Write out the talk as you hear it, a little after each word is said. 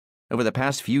Over the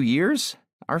past few years,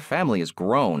 our family has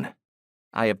grown.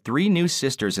 I have 3 new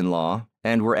sisters-in-law,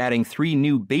 and we're adding 3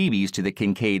 new babies to the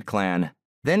Kincaid clan.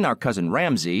 Then our cousin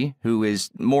Ramsey, who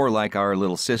is more like our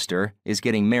little sister, is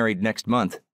getting married next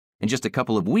month. In just a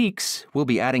couple of weeks, we'll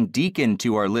be adding Deacon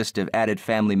to our list of added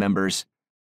family members.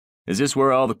 Is this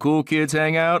where all the cool kids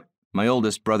hang out? My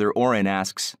oldest brother Oren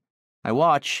asks. I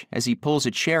watch as he pulls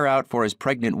a chair out for his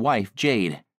pregnant wife,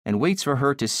 Jade, and waits for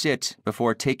her to sit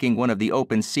before taking one of the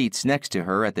open seats next to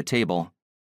her at the table.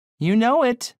 You know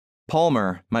it.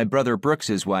 Palmer, my brother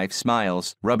Brooks's wife,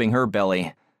 smiles, rubbing her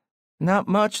belly. Not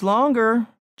much longer,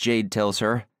 Jade tells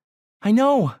her. I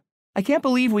know. I can't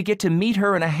believe we get to meet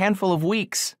her in a handful of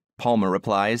weeks, Palmer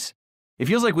replies. It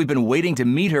feels like we've been waiting to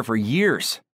meet her for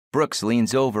years. Brooks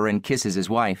leans over and kisses his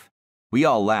wife. We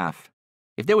all laugh.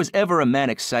 If there was ever a man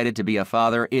excited to be a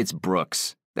father, it's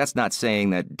Brooks. That's not saying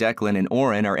that Declan and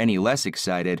Oren are any less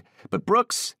excited, but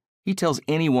Brooks, he tells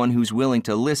anyone who's willing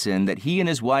to listen that he and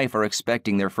his wife are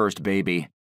expecting their first baby.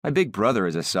 My big brother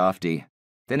is a softie.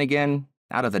 Then again,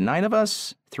 out of the 9 of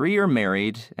us, 3 are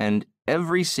married, and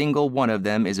every single one of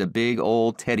them is a big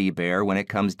old teddy bear when it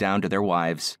comes down to their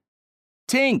wives.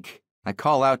 Tink! I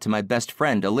call out to my best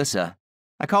friend, Alyssa.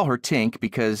 I call her Tink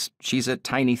because she's a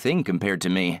tiny thing compared to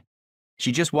me.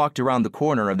 She just walked around the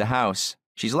corner of the house.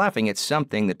 She's laughing at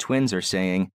something the twins are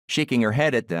saying. Shaking her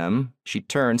head at them, she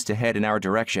turns to head in our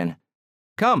direction.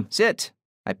 Come, sit.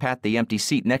 I pat the empty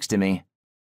seat next to me.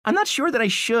 I'm not sure that I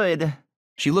should.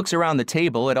 She looks around the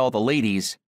table at all the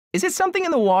ladies. Is it something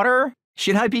in the water?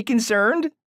 Should I be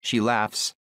concerned? She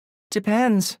laughs.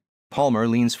 Depends. Palmer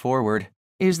leans forward.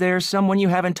 Is there someone you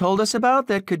haven't told us about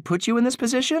that could put you in this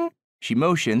position? She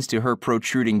motions to her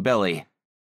protruding belly.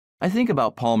 I think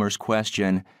about Palmer's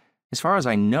question. As far as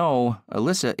I know,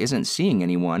 Alyssa isn't seeing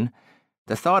anyone.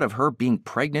 The thought of her being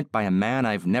pregnant by a man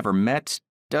I've never met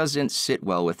doesn't sit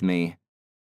well with me.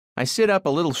 I sit up a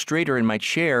little straighter in my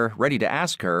chair, ready to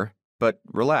ask her, but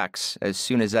relax as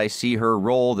soon as I see her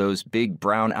roll those big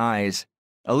brown eyes.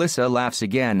 Alyssa laughs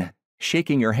again,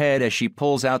 shaking her head as she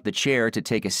pulls out the chair to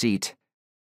take a seat.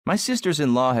 My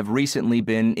sisters-in-law have recently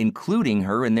been including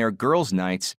her in their girls'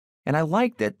 nights, and I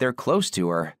like that they're close to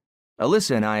her.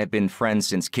 Alyssa and I have been friends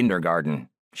since kindergarten.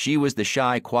 She was the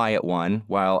shy, quiet one,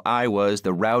 while I was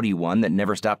the rowdy one that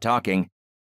never stopped talking.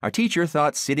 Our teacher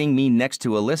thought sitting me next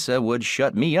to Alyssa would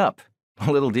shut me up.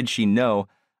 Little did she know,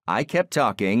 I kept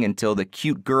talking until the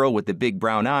cute girl with the big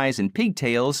brown eyes and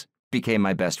pigtails became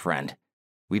my best friend.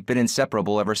 We've been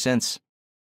inseparable ever since.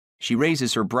 She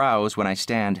raises her brows when I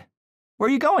stand. Where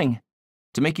are you going?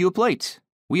 To make you a plate.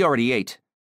 We already ate.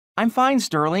 I'm fine,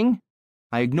 Sterling.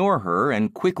 I ignore her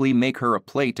and quickly make her a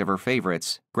plate of her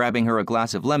favorites, grabbing her a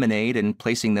glass of lemonade and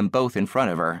placing them both in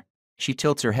front of her. She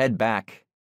tilts her head back.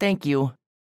 Thank you.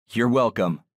 You're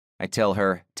welcome, I tell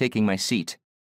her, taking my seat.